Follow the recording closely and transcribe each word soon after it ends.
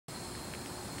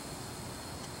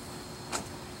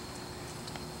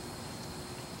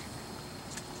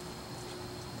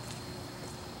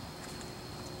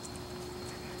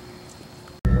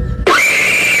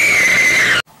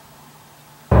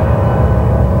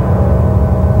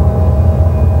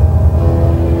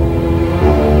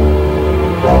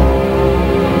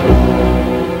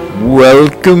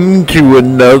welcome to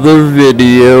another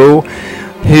video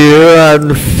here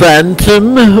on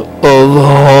Phantom of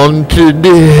Haunted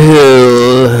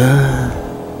Hill.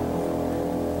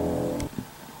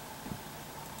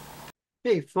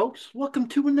 Hey folks, welcome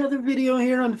to another video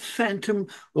here on Phantom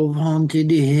of Haunted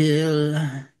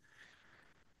Hill.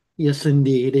 Yes,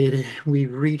 indeed,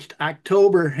 we've reached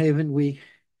October, haven't we?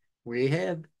 We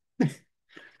have.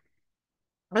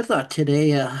 I thought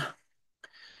today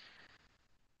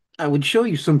I would show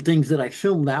you some things that I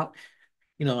filmed out.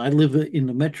 I live in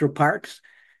the metro parks.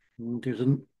 And there's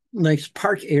a nice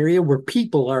park area where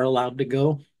people are allowed to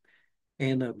go,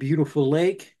 and a beautiful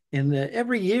lake. And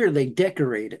every year they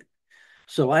decorate it.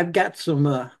 So I've got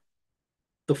some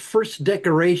the first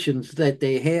decorations that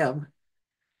they have.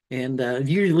 And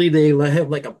usually they have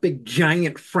like a big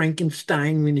giant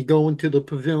Frankenstein when you go into the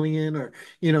pavilion, or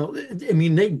I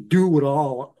mean, they do it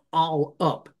all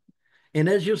up. And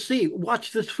as you'll see,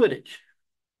 watch this footage.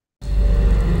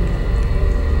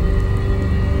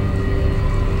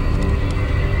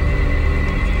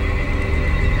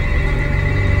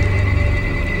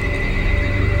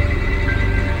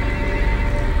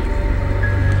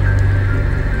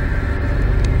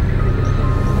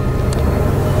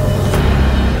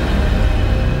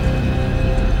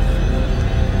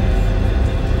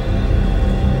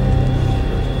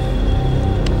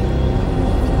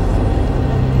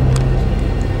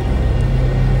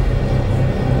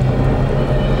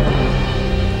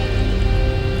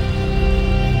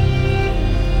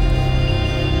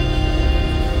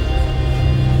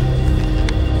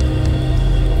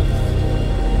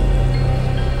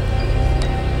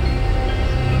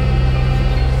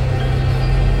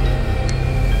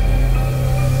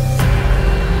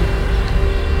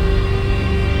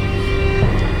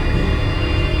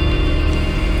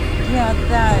 Yeah,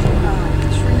 that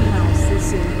tree house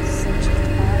is in such a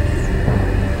mess.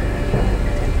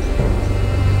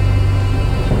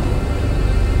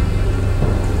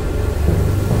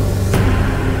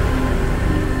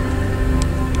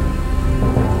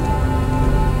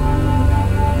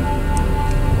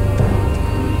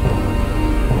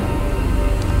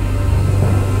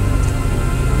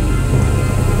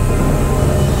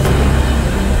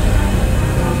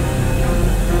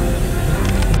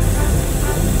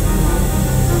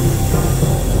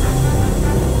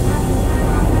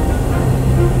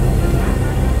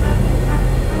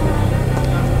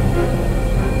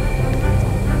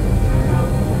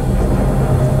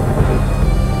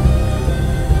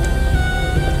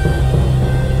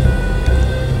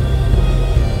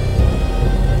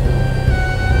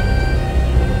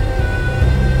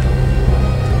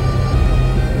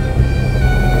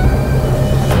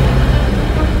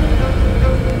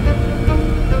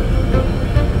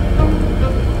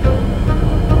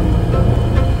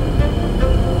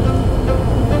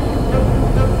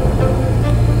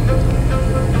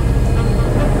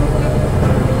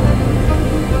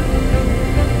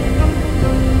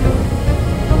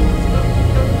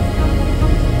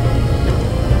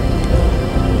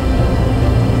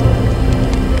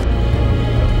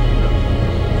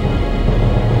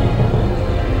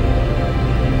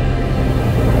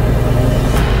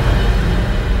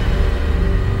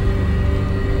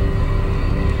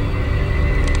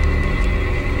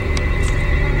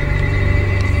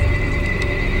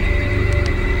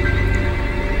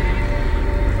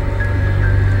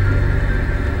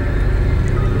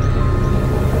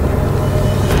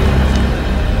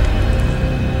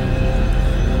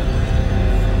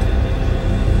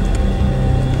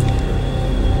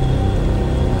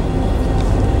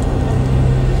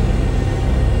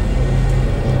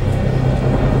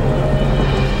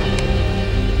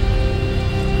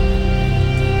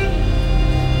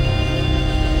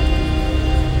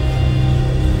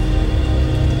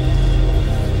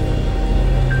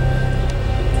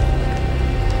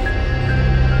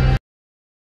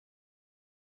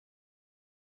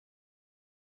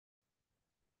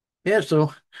 Yeah,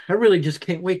 so I really just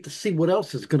can't wait to see what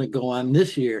else is going to go on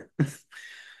this year.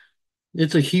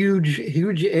 It's a huge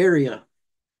area.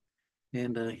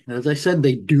 And as I said,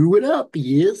 they do it up.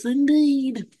 Yes,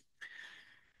 indeed.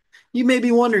 You may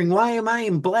be wondering, why am I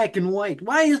in black and white?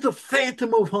 Why is the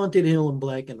Phantom of Haunted Hill in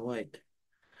black and white?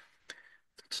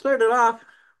 Started off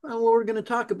on what we're going to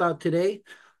talk about today,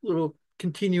 a little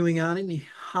continuing on in the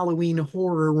Halloween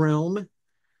horror realm.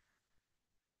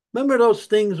 Remember those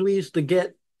things we used to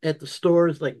get at the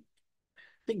stores, like I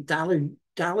think Dollar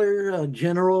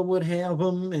General would have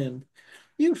them, and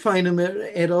you can find them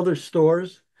at other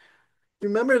stores.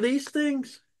 Remember these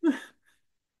things?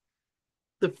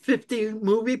 The 50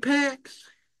 movie packs?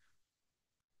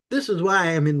 This is why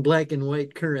I'm in black and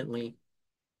white currently.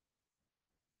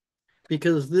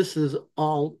 because this is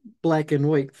all black and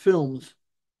white films.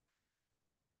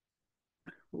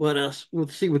 What else?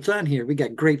 Let's see what's on here. We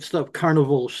got great stuff.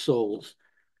 Carnival of Souls,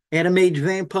 Adam Age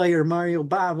Vampire, Mario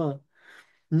Bava,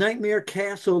 Nightmare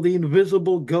Castle, The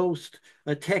Invisible Ghost,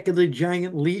 Attack of the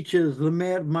Giant Leeches, The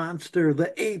Mad Monster,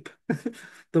 The Ape,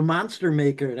 The Monster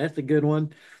Maker. That's a good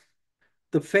one.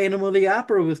 The Phantom of the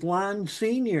Opera with Lon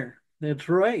Sr. That's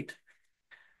right.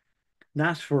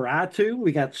 Nosferatu.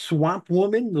 We got Swamp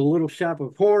Woman, The Little Shop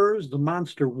of Horrors, The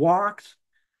Monster Walks,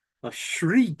 A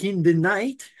Shriek in the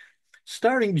Night,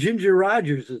 starring Ginger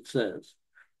Rogers, it says.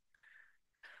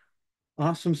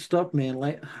 Awesome stuff, man.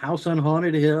 Like House on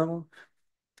Haunted Hill.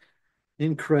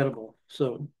 Incredible.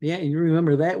 So, yeah, you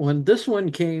remember that one. This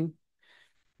one came,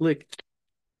 like,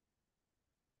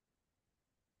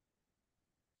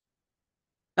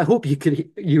 I hope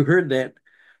you heard that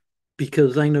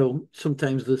because I know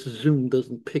sometimes this Zoom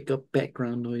doesn't pick up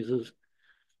background noises.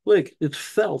 Look, it's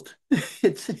felt.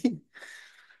 It's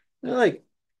like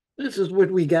this is what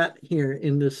we got here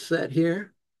in this set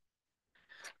here.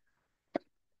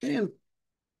 And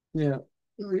yeah,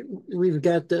 we've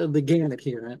got the gamut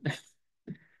here.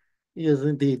 Is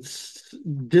indeed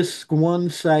disc one,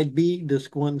 side B,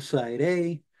 disc one, side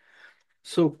A,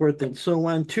 so forth and so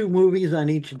on. Two movies on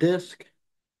each disc.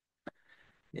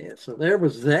 Yeah, so there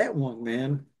was that one,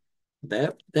 man.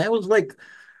 That was like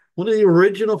one of the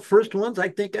original first ones I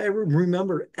think I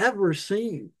remember ever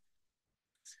seeing.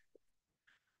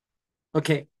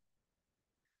 Okay,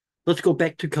 let's go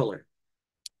back to color.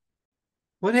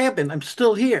 What happened? I'm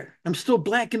still here. I'm still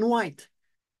black and white.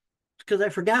 It's because I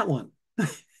forgot one.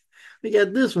 We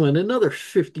got this one, another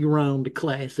 50 round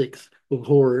classics of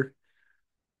horror.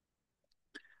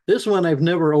 This one I've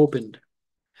never opened.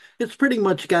 It's pretty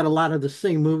much got a lot of the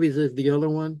same movies as the other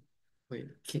one. Wait,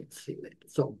 I can't see that.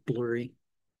 It's all blurry.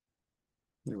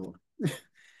 No.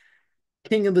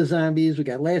 King of the Zombies. We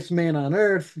got Last Man on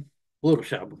Earth, Little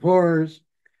Shop of Horrors,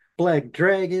 Black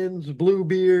Dragons,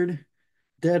 Bluebeard,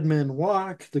 Dead Men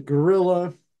Walk, The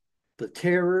Gorilla, The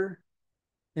Terror.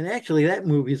 And actually, that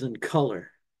movie's in color.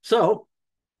 So,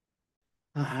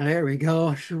 there we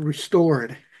go.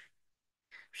 Restored.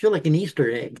 Feel like an Easter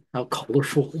egg. How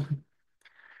colorful.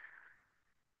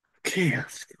 Okay,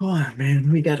 let's go on,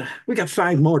 man. We got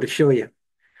five more to show you.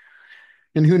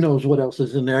 And who knows what else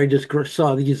is in there. I just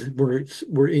saw these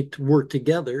were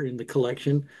together in the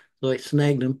collection. So I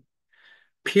snagged them.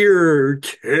 Pure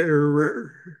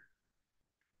terror.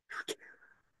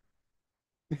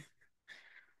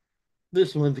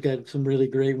 This one's got some really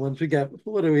great ones.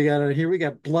 What do we got on here? We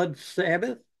got Blood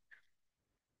Sabbath,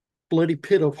 Bloody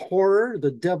Pit of Horror,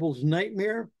 The Devil's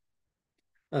Nightmare,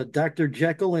 Dr.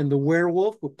 Jekyll and the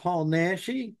Werewolf with Paul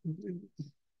Naschy,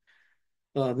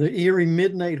 the Eerie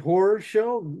Midnight Horror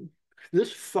Show.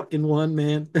 This fucking one,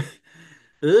 man.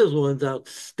 This one's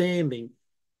outstanding.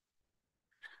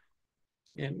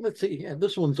 And let's see, yeah,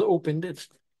 this one's opened. It's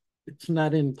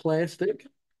not in plastic.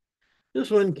 This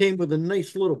one came with a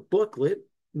nice little booklet.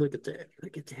 Look at that.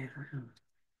 Look at that.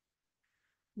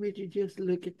 Would you just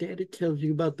look at that? It tells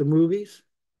you about the movies.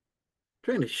 I'm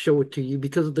trying to show it to you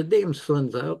because the damn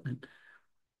sun's out.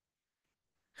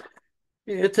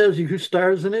 Yeah, it tells you who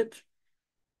stars in it.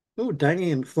 Oh,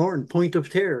 Diane Thorne, Point of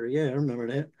Terror. Yeah, I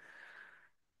remember that.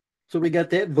 So we got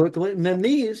that booklet. And then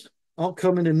these all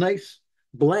come in a nice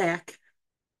black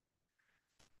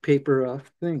paper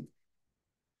thing.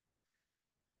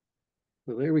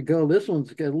 So there we go. This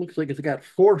one's got, looks like it's got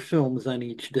four films on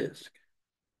each disc.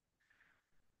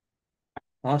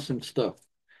 Awesome stuff.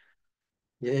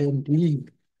 Yeah,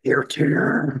 indeed. Air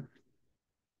Terror.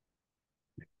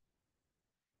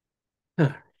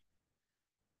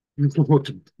 What,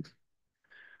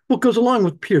 what goes along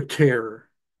with pure terror?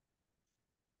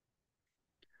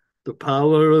 The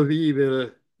power of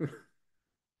evil.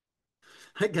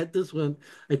 I got this one,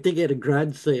 I think at a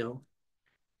garage sale.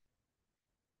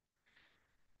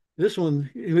 This one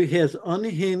it has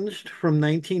Unhinged from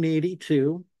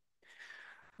 1982.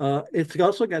 It's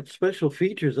also got special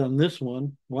features on this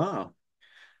one. Wow.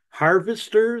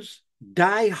 Harvesters,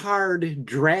 Die Hard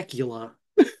Dracula,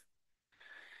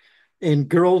 and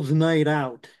Girls Night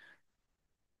Out.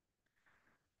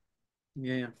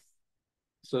 Yeah.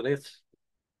 So that's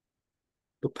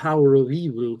the power of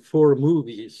evil, four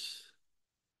movies.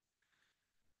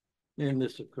 And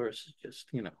this, of course, is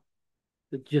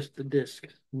just the disc.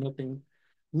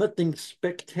 Nothing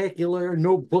spectacular,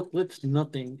 no booklets,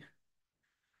 nothing.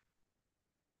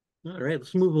 All right,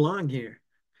 let's move along here.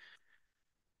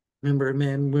 Remember,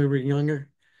 man, when we were younger,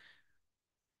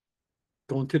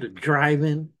 going to the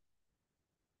drive-in,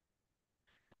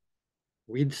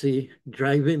 we'd see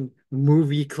drive-in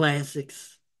movie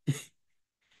classics.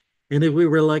 And if we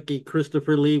were lucky,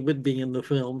 Christopher Lee would be in the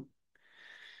film.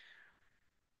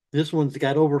 This one's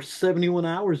got over 71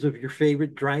 hours of your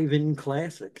favorite drive-in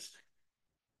classics.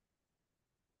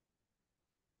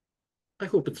 I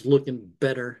hope it's looking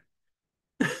better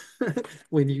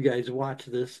when you guys watch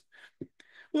this.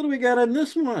 What do we got on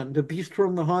this one? The Beast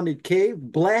from the Haunted Cave,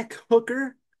 Black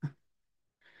Hooker.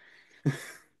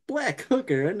 Black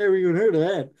Hooker, I never even heard of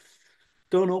that.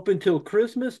 Don't open till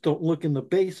Christmas, Don't Look in the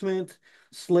Basement,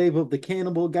 Slave of the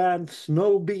Cannibal God,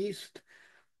 Snow Beast,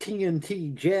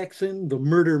 TNT Jackson, The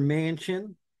Murder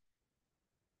Mansion.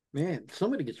 Man,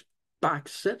 some of these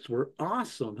box sets were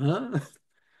awesome, huh?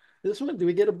 This one, do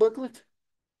we get a booklet?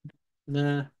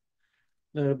 Nah,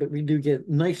 but we do get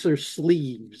nicer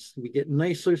sleeves. We get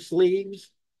nicer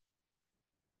sleeves.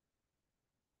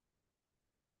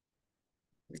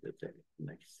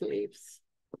 Nice sleeves.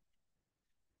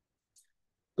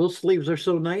 Those sleeves are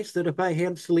so nice that if I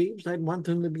had sleeves, I'd want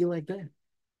them to be like that.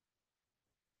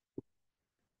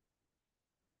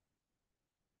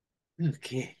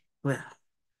 Okay, well,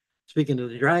 speaking of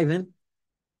the drive-in,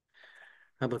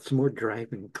 how about some more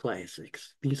drive-in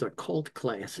classics? These are cult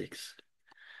classics.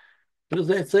 What does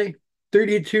that say?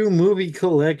 32 movie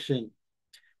collection.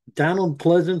 Donald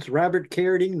Pleasance, Robert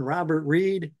Carradine, Robert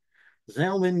Reed,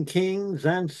 Zalman King,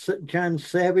 John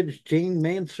Savage, Jane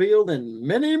Mansfield, and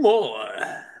many more.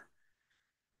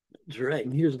 That's right.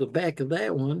 And here's the back of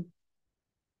that one.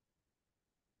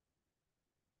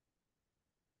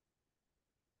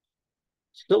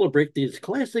 Celebrate these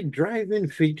classic drive-in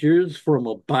features from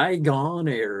a bygone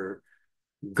era.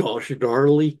 Gosh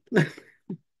darly.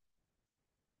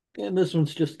 And this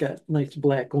one's just got nice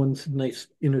black ones, nice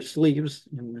inner sleeves,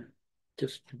 and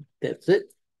just that's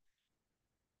it.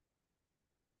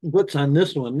 What's on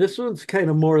this one? This one's kind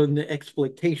of more in the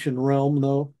exploitation realm,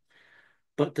 though,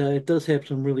 but it does have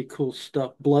some really cool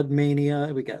stuff. Blood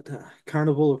Mania, we got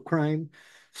Carnival of Crime,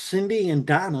 Cindy and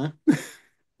Donna,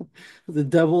 The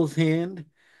Devil's Hand,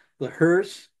 The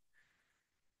Hearse,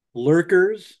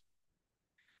 Lurkers,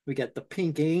 we got the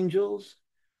Pink Angels,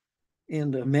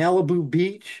 and Malibu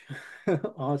Beach.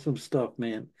 Awesome stuff,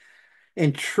 man.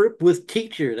 And Trip with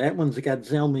Teacher. That one's got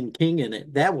Zelman King in it.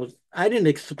 I didn't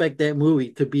expect that movie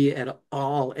to be at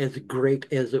all as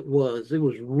great as it was. It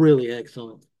was really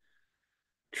excellent.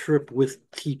 Trip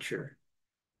with Teacher.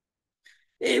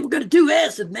 Hey, we're gonna do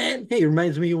acid, man. Hey, it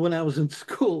reminds me of when I was in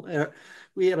school.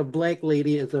 We had a black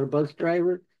lady as our bus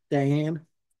driver, Diane.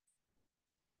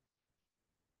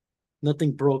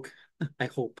 Nothing broke, I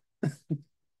hope.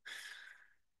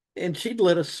 And she'd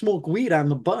let us smoke weed on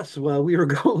the bus while we were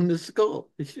going to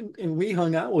school. And we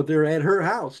hung out with her at her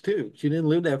house too. She didn't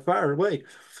live that far away.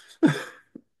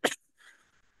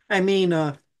 I mean,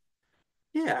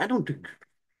 yeah, I don't do.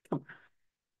 Come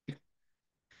on.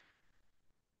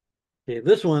 Okay,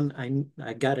 this one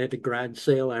I got at a garage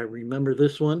sale. I remember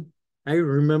this one. I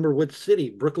remember what city,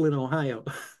 Brooklyn, Ohio.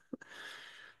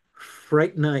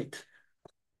 Fright Night.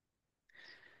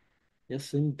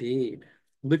 Yes, indeed.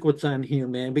 Look what's on here,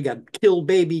 man. We got Kill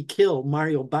Baby Kill,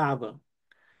 Mario Bava,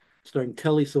 starring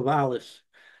Telly Savalas.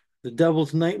 The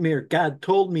Devil's Nightmare, God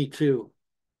Told Me To.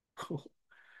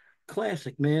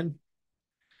 Classic, man.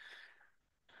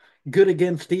 Good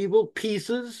Against Evil,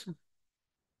 Pieces,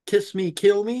 Kiss Me,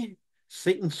 Kill Me,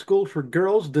 Satan's School for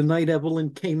Girls, The Night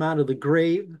Evelyn Came Out of the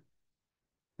Grave,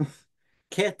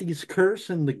 Kathy's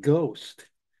Curse, and The Ghost.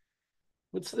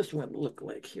 What's this one look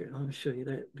like here? Let me show you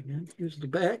that again. Here's the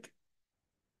back.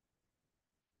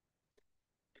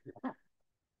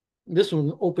 This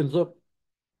one opens up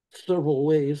several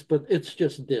ways, but it's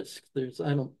just disc. There's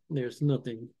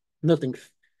nothing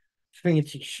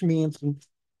fancy schmancy.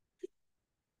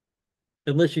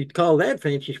 Unless you'd call that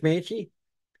fancy schmancy.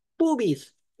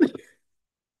 Boobies.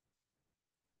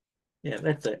 Yeah,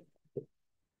 that's it.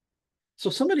 So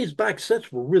some of these box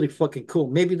sets were really fucking cool.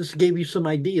 Maybe this gave you some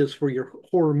ideas for your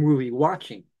horror movie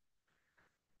watching.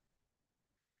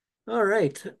 All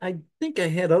right. I think I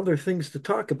had other things to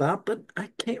talk about, but I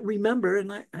can't remember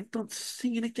and I don't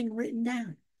see anything written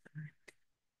down. I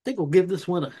think we'll give this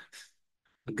one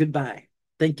a goodbye.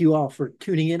 Thank you all for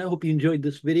tuning in. I hope you enjoyed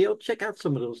this video. Check out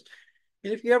some of those.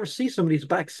 And if you ever see some of these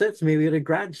box sets, maybe at a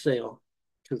garage sale,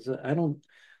 because I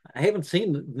haven't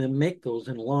seen them make those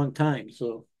in a long time.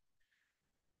 So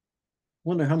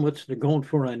wonder how much they're going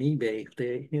for on eBay, if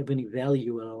they have any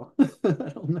value at all. I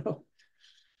don't know.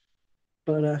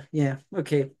 But yeah,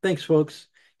 okay. Thanks, folks.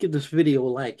 Give this video a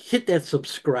like. Hit that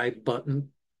subscribe button,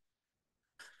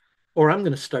 or I'm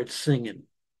going to start singing.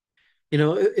 You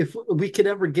know, if we could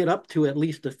ever get up to at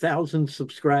least 1,000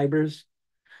 subscribers,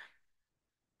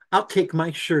 I'll take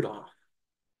my shirt off.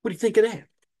 What do you think of that?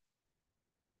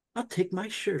 I'll take my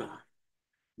shirt off,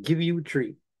 give you a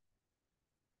treat.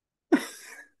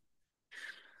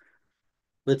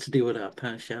 Let's do it up,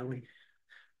 huh, shall we?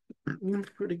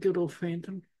 Pretty good, old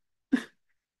Phantom.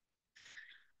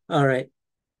 All right.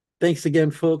 Thanks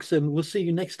again, folks, and we'll see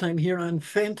you next time here on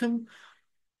Phantom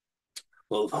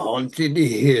of Haunted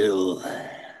Hill.